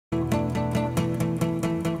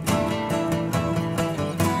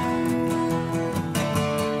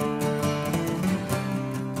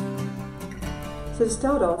So to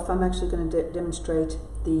start off, I'm actually going to demonstrate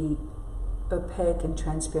the opaque and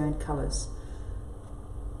transparent colors.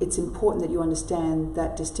 It's important that you understand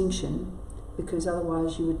that distinction, because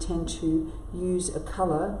otherwise you would tend to use a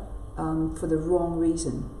color for the wrong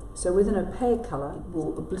reason. So with an opaque color, it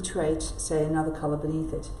will obliterate, say, another color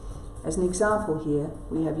beneath it. As an example here,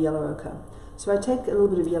 we have yellow ochre. So I take a little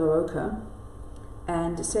bit of yellow ochre,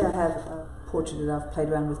 and say I have a portrait that I've played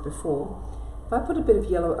around with before. If I put a bit of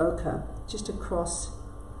yellow ochre just across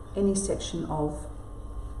any section of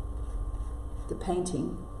the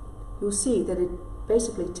painting, you'll see that it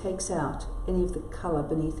basically takes out any of the color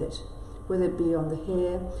beneath it, whether it be on the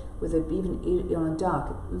hair, whether it be even on a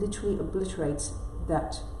dark. It literally obliterates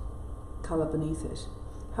that color beneath it.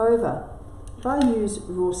 However, if I use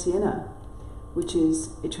raw sienna, which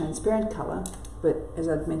is a transparent color, but as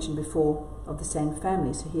I've mentioned before, of the same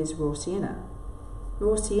family, so here's raw sienna.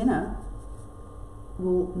 Raw sienna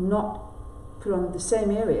will not put on the same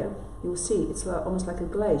area. You'll see it's almost like a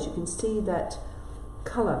glaze. You can see that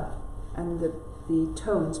color and the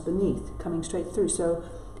tones beneath coming straight through. So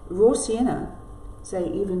raw sienna, say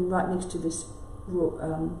even right next to this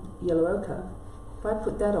raw, yellow ochre, if I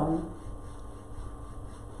put that on,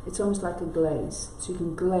 it's almost like a glaze. So you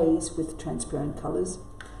can glaze with transparent colors.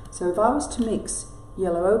 So if I was to mix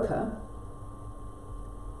yellow ochre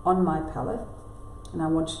on my palette, and I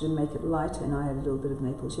wanted to make it lighter, and I had a little bit of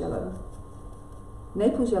Naples yellow.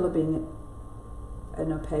 Naples yellow being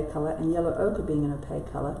an opaque color and yellow ochre being an opaque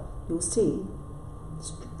color, you'll see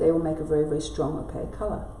they will make a very, very strong opaque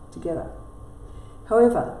color together.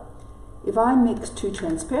 However, if I mix two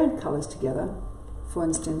transparent colors together, for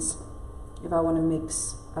instance, if I want to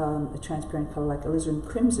mix a transparent color like alizarin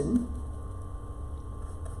crimson,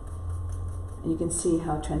 and you can see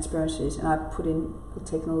how transparent it is, and I've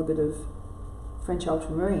taken a little bit of French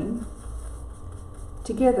ultramarine,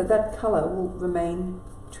 together that color will remain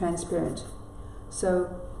transparent.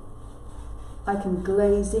 So I can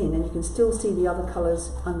glaze in, and you can still see the other colors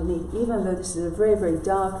underneath. Even though this is a very, very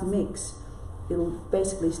dark mix, it'll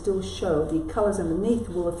basically still show the colors underneath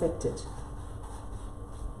will affect it.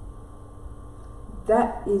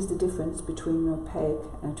 That is the difference between an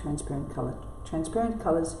opaque and a transparent color. Transparent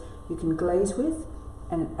colors you can glaze with,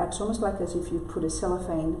 and it acts almost like as if you put a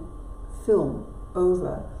cellophane film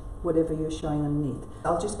over whatever you're showing underneath.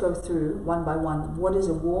 I'll just go through one by one. What is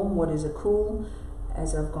a warm, what is a cool,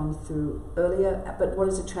 as I've gone through earlier, but what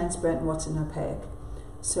is a transparent and what's an opaque.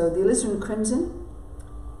 So the alizarin crimson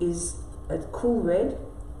is a cool red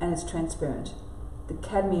and it's transparent. The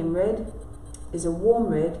cadmium red is a warm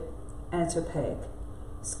red and it's opaque.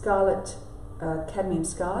 Scarlet, cadmium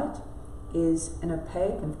scarlet is an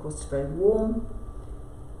opaque, and of course it's very warm.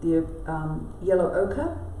 The yellow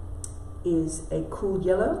ochre is a cool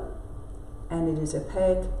yellow and it is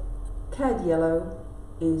opaque. Cad yellow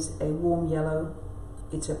is a warm yellow,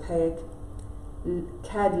 it's opaque.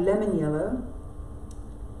 Cad lemon yellow,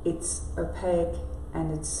 it's opaque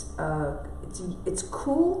and it's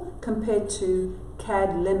cool compared to cad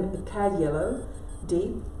yellow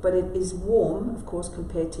deep, but it is warm, of course,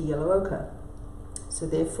 compared to yellow ochre. So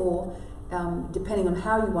therefore, depending on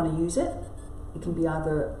how you want to use it, it can be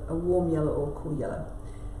either a warm yellow or a cool yellow.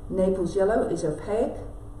 Naples yellow is opaque,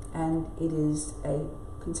 and it is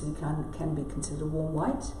can be considered a warm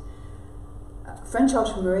white. French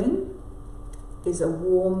ultramarine is a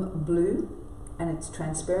warm blue, and it's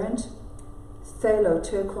transparent. Phthalo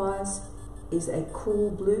turquoise is a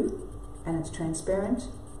cool blue, and it's transparent.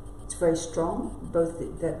 It's very strong. Both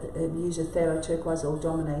that use a phthalo turquoise will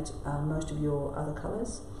dominate most of your other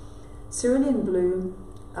colors. Cerulean blue,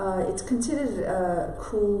 it's considered a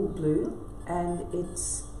cool blue, and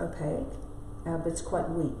it's opaque, but it's quite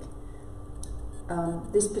weak.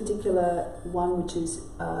 This particular one, which is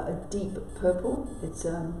a deep purple, it's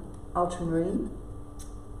ultramarine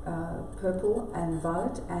purple and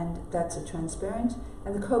violet, and that's a transparent.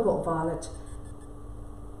 And the cobalt violet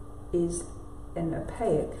is an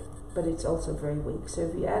opaque, but it's also very weak. So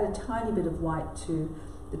if you add a tiny bit of white to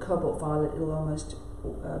the cobalt violet, it'll almost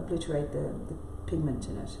obliterate the pigment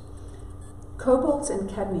in it. Cobalts and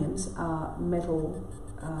cadmiums are metal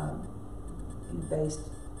based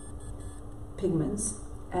pigments,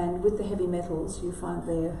 and with the heavy metals you find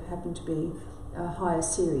they happen to be higher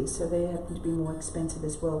series, so they happen to be more expensive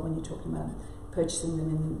as well when you're talking about purchasing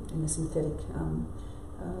them in the synthetic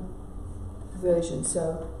version.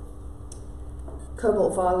 So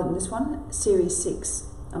cobalt violet in this one, series 6.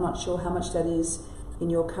 I'm not sure how much that is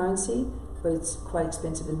in your currency, but it's quite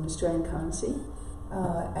expensive in Australian currency.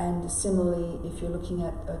 And similarly, if you're looking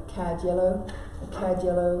at a cad yellow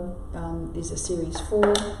is a series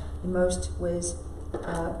 4 in most ways,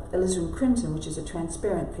 alizarin crimson, which is a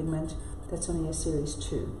transparent pigment, that's only a series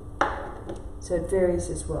 2. So it varies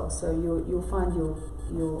as well. So you'll find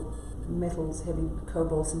your metals, heavy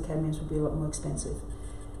cobalts and cadmiums, will be a lot more expensive.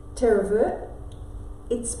 Terra Vert,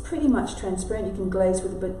 it's pretty much transparent. You can glaze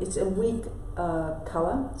with it, but it's a weak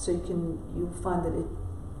color, so you'll find that it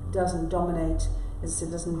doesn't dominate. As I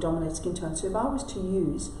said, doesn't dominate skin tone. So if I was to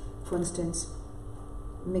use, for instance,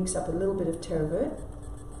 mix up a little bit of Terra Vert,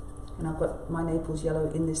 and I've got my Naples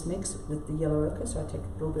yellow in this mix with the yellow ochre, so I take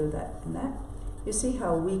a little bit of that and that. You see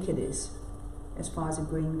how weak it is as far as a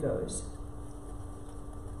green goes.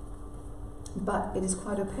 But it is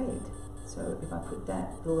quite opaque. So if I put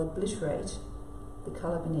that, it will obliterate the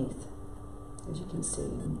colour beneath, as you can see.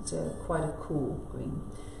 It's quite a cool green.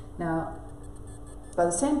 Now, by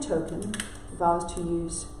the same token, if I was to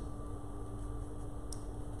use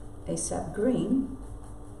a sap green,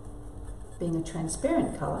 being a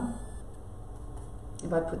transparent colour,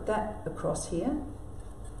 if I put that across here,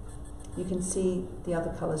 you can see the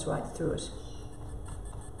other colours right through it.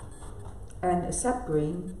 And a sap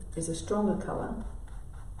green is a stronger colour,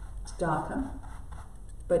 it's darker,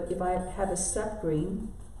 but if I have a sap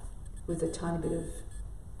green with a tiny bit of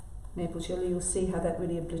Naples yellow, you'll see how that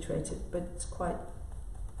really obliterates it, but it's quite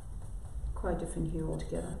different here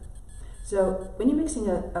altogether. So when you're mixing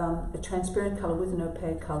a transparent colour with an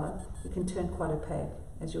opaque colour, it can turn quite opaque,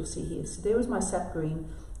 as you'll see here. So there was my sap green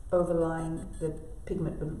overlying the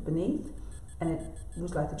pigment beneath, and it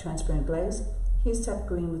was like the transparent glaze. Here's sap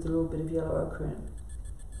green with a little bit of yellow ochre in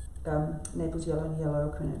it, Naples yellow and yellow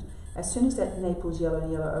ochre in it. As soon as that Naples yellow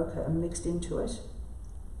and yellow ochre are mixed into it,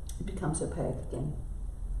 it becomes opaque again.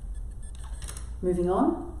 Moving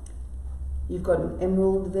on, you've got an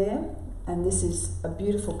emerald there, and this is a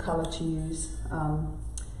beautiful colour to use.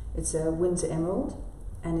 It's a Windsor emerald,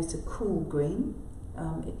 and it's a cool green.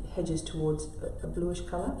 It hedges towards a bluish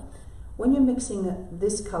colour. When you're mixing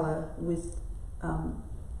this colour with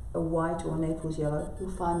a white or Naples yellow,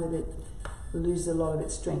 you'll find that it loses a lot of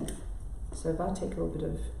its strength. So if I take a little bit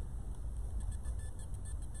of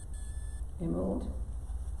emerald,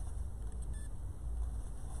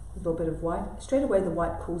 a little bit of white, straight away the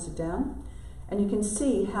white cools it down, and you can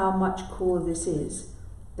see how much cooler this is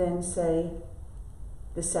than, say,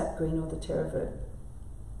 the sap green or the Terra Vert.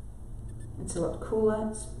 It's a lot cooler,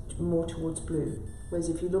 it's more towards blue. Whereas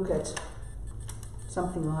if you look at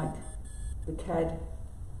something like the cad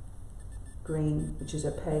green, which is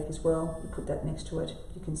opaque as well, you put that next to it,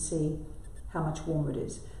 you can see how much warmer it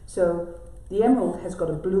is. So the emerald has got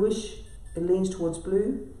a bluish, it leans towards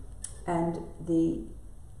blue, and the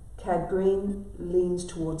cad green leans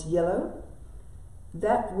towards yellow.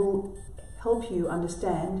 That will help you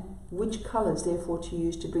understand which colours therefore to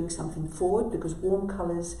use to bring something forward, because warm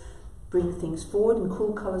colours bring things forward and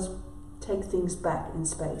cool colours take things back in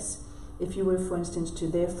space. If you were, for instance, to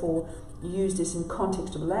therefore use this in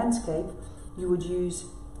context of a landscape, you would use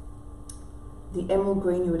the emerald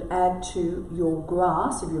green, you would add to your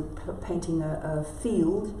grass, if you're painting a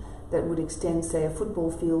field that would extend, say, a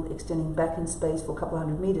football field extending back in space for a couple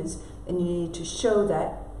 100 metres, and you need to show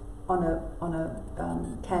that on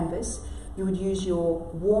a canvas, you would use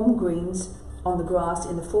your warm greens on the grass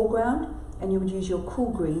in the foreground, and you would use your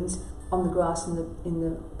cool greens on the grass in the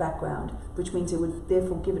background, which means it would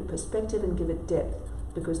therefore give it perspective and give it depth,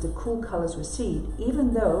 because the cool colours recede.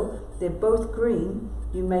 Even though they're both green,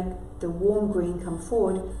 you make the warm green come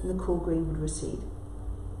forward and the cool green would recede.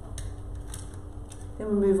 Then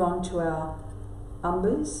we move on to our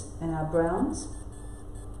umbers and our browns.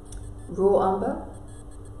 Raw umber.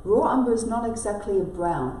 Raw umber is not exactly a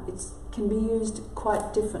brown. It can be used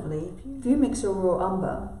quite differently. If you mix a raw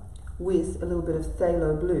umber with a little bit of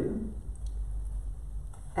phthalo blue,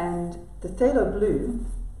 and the phthalo blue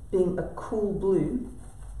being a cool blue,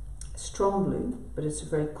 strong blue, but it's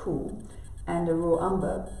very cool, and a raw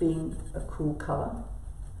umber being a cool colour,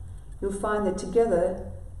 you'll find that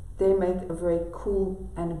together they make a very cool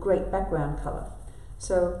and great background colour.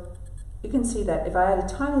 So you can see that if I add a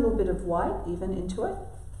tiny little bit of white even into it,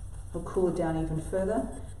 it'll cool it down even further.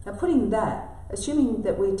 Now putting that, assuming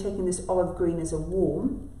that we're taking this olive green as a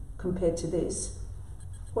warm compared to this,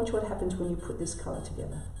 watch what happens when you put this colour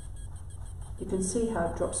together. You can see how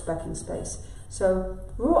it drops back in space. So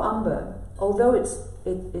raw umber, although it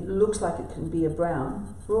looks like it can be a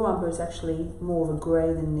brown, raw umber is actually more of a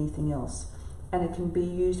grey than anything else. And it can be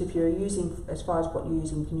used, if you're using, as far as what you're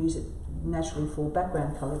using, you can use it naturally for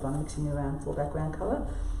background colour, if I'm mixing it around for background colour.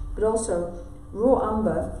 But also, raw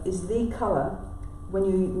umber is the colour when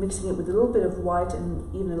you're mixing it with a little bit of white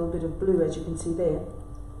and even a little bit of blue, as you can see there.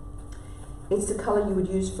 It's the colour you would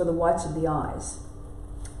use for the whites of the eyes.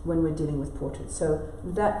 when we're dealing with portraits. So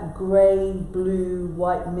that grey, blue,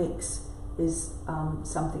 white mix is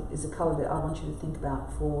is a colour that I want you to think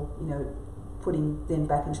about for, you know, putting them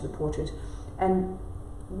back into the portrait. And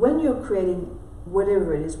when you're creating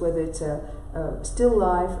whatever it is, whether it's a still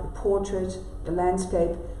life, a portrait, a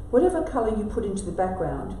landscape, whatever colour you put into the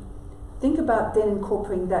background, think about then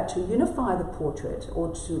incorporating that to unify the portrait,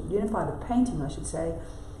 or to unify the painting, I should say.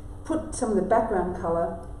 Put some of the background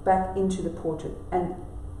colour back into the portrait, and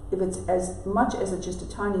if it's as much as just a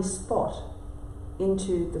tiny spot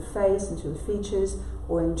into the face, into the features,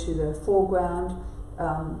 or into the foreground,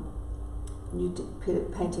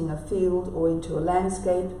 painting a field, or into a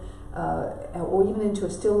landscape, or even into a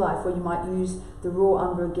still life, where you might use the raw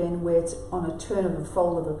umber again, where it's on a turn of a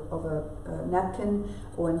fold of a napkin,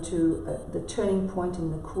 or into the turning point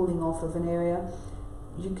in the cooling off of an area.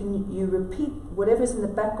 You repeat whatever's in the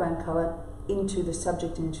background colour into the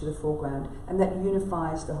subject and into the foreground, and that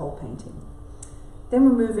unifies the whole painting. Then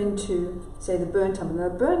we move into, say, the burnt umber. Now,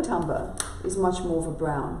 the burnt umber is much more of a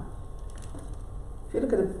brown. If you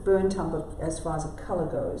look at a burnt umber as far as a colour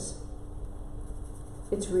goes,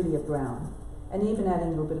 it's really a brown. And even adding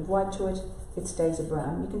a little bit of white to it, it stays a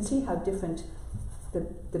brown. You can see how different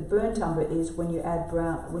the burnt umber is when you add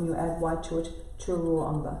white to it, to a raw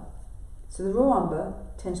umber. So the raw umber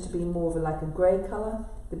tends to be more of like a grey colour.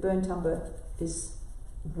 The burnt umber is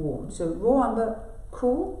warm. So raw umber,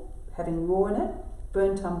 cool, having raw in it.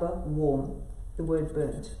 Burnt umber, warm, the word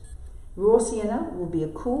burnt. Raw sienna will be a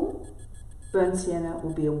cool, burnt sienna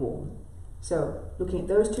will be a warm. So looking at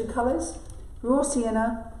those two colours, raw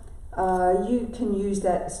sienna, you can use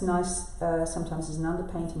that as nice, sometimes as an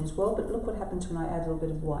underpainting as well, but look what happens when I add a little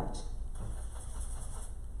bit of white.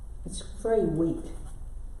 It's very weak.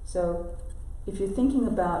 So if you're thinking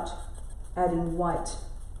about adding white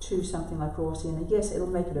to something like raw sienna, yes, it'll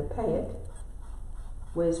make it opaque,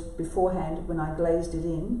 whereas beforehand, when I glazed it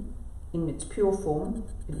in its pure form,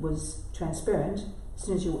 it was transparent. As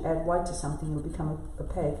soon as you add white to something, it'll become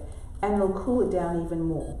opaque, and it'll cool it down even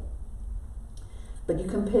more. But you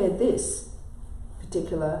compare this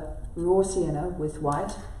particular raw sienna with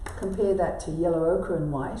white, compare that to yellow ochre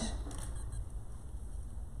and white.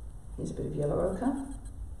 Here's a bit of yellow ochre,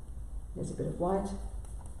 here's a bit of white.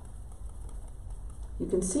 You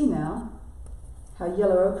can see now how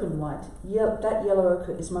yellow ochre and white, that yellow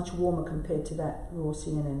ochre is much warmer compared to that raw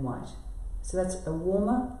sienna in white. So that's a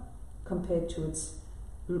warmer compared to its,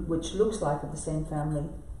 which looks like of the same family,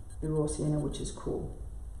 the raw sienna, which is cool.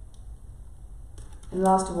 And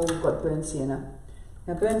last of all, we've got burnt sienna.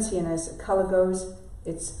 Now, burnt sienna, as colour goes,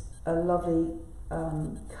 it's a lovely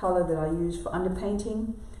colour that I use for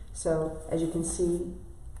underpainting. So as you can see,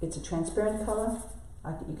 it's a transparent colour.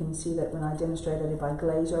 You can see that when I demonstrate it if I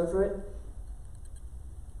glaze over it.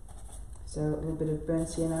 So a little bit of burnt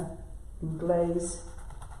sienna in glaze.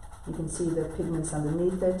 You can see the pigments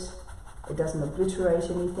underneath it. It doesn't obliterate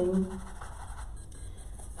anything.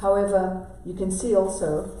 However, you can see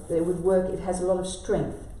also that it would work, it has a lot of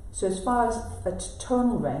strength. So as far as a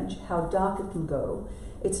tonal range, how dark it can go,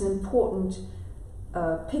 it's an important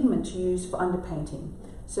pigment to use for underpainting.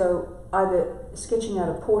 So either sketching out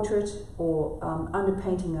a portrait or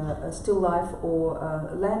underpainting a still life or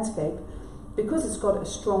a landscape, because it's got a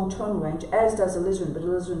strong tonal range, as does alizarin, but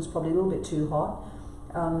alizarin is probably a little bit too hot.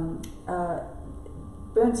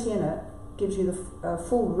 Burnt sienna gives you the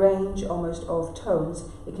full range almost of tones.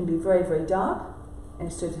 It can be very, very dark,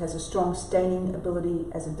 and so it has a strong staining ability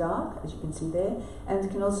as a dark, as you can see there, and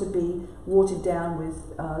it can also be watered down with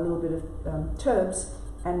a little bit of terps,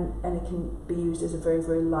 and it can be used as a very,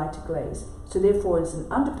 very light glaze. So therefore, as an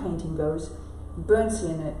underpainting goes, burnt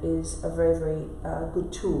sienna is a very, very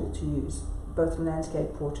good tool to use, both in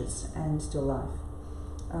landscape, portraits, and still life.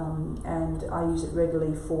 And I use it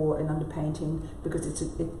regularly for an underpainting because it's a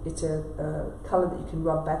colour that you can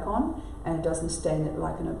rub back on, and it doesn't stain it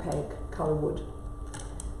like an opaque colour would.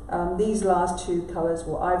 These last two colours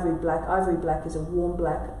were ivory black. Ivory black is a warm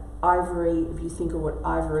black. Ivory, if you think of what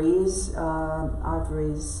ivory is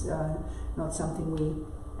not something we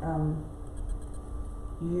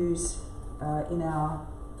use in our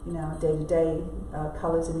day-to-day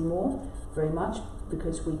colours anymore very much,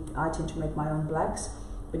 because I tend to make my own blacks.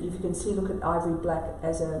 But if you can see, look at ivory black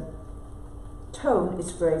as a tone,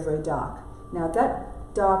 it's very, very dark. Now that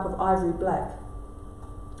dark of ivory black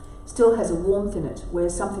still has a warmth in it,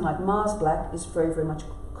 whereas something like Mars black is very, very much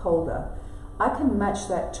colder. I can match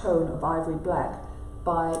that tone of ivory black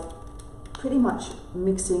by pretty much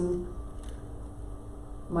mixing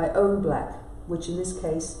my own black, which in this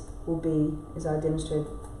case will be, as I demonstrated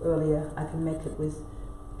earlier, I can make it with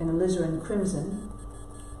an alizarin crimson,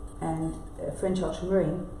 and French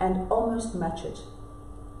ultramarine and almost match it.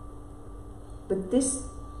 But this,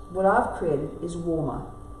 what I've created, is warmer.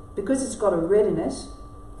 Because it's got a red in it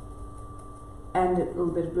and a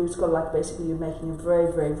little bit of blue, it's got like basically you're making a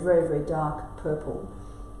very, very, very, very dark purple.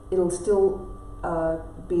 It'll still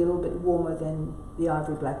be a little bit warmer than the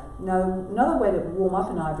ivory black. Now, another way to warm up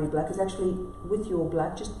an ivory black is actually with your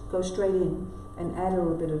black, just go straight in and add a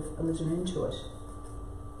little bit of alizarin to it.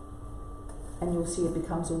 And you'll see it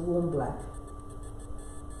becomes a warm black.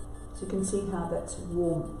 So you can see how that's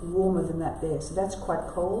warmer than that there. So that's quite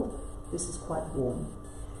cold, this is quite warm.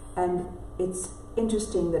 And it's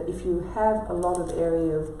interesting that if you have a lot of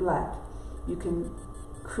area of black, you can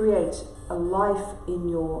create a life in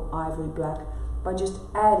your ivory black by just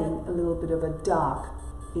adding a little bit of a dark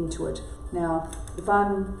into it. Now, if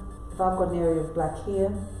I've got an area of black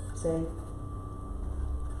here, say,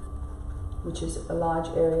 which is a large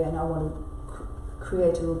area, and I want to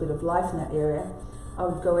create a little bit of life in that area, I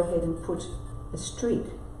would go ahead and put a streak,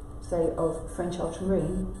 say, of French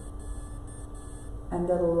ultramarine, and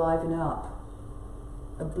that'll liven up.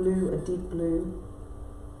 A blue, a deep blue.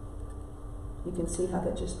 You can see how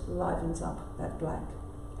that just livens up that black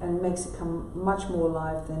and makes it come much more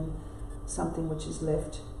alive than something which is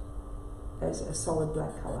left as a solid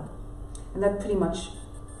black color. And that pretty much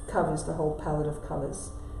covers the whole palette of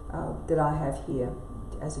colors that I have here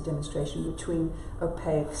as a demonstration between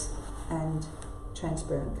opaques and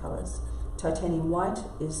transparent colors. Titanium white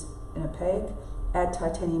is an opaque. Add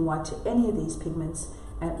titanium white to any of these pigments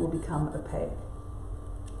and it will become opaque.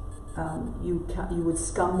 You would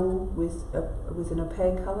scumble with an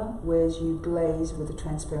opaque color, whereas you glaze with a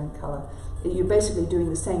transparent color. You're basically doing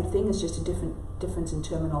the same thing, it's just a difference in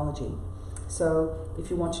terminology. So if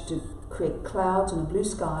you wanted to create clouds on a blue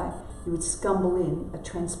sky, you would scumble in a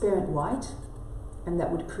transparent white, and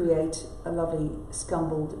that would create a lovely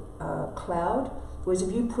scumbled cloud. Whereas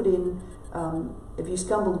if you put in, if you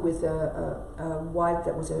scumbled with a white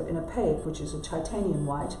that was an opaque, which is a titanium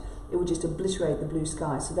white, it would just obliterate the blue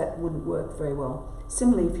sky, so that wouldn't work very well.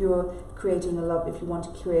 Similarly, if you're creating if you want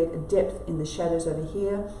to create a depth in the shadows over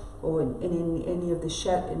here, or in any of the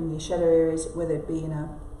shadow areas, whether it be in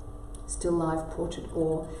a still life portrait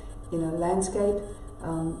or in a landscape,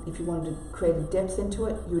 if you wanted to create a depth into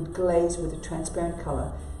it, you would glaze with a transparent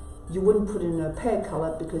color. You wouldn't put in an opaque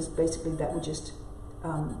color because basically that would just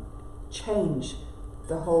change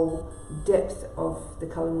the whole depth of the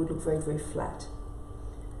color and would look very, very flat.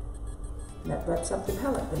 That wraps up the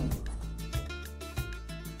palette then.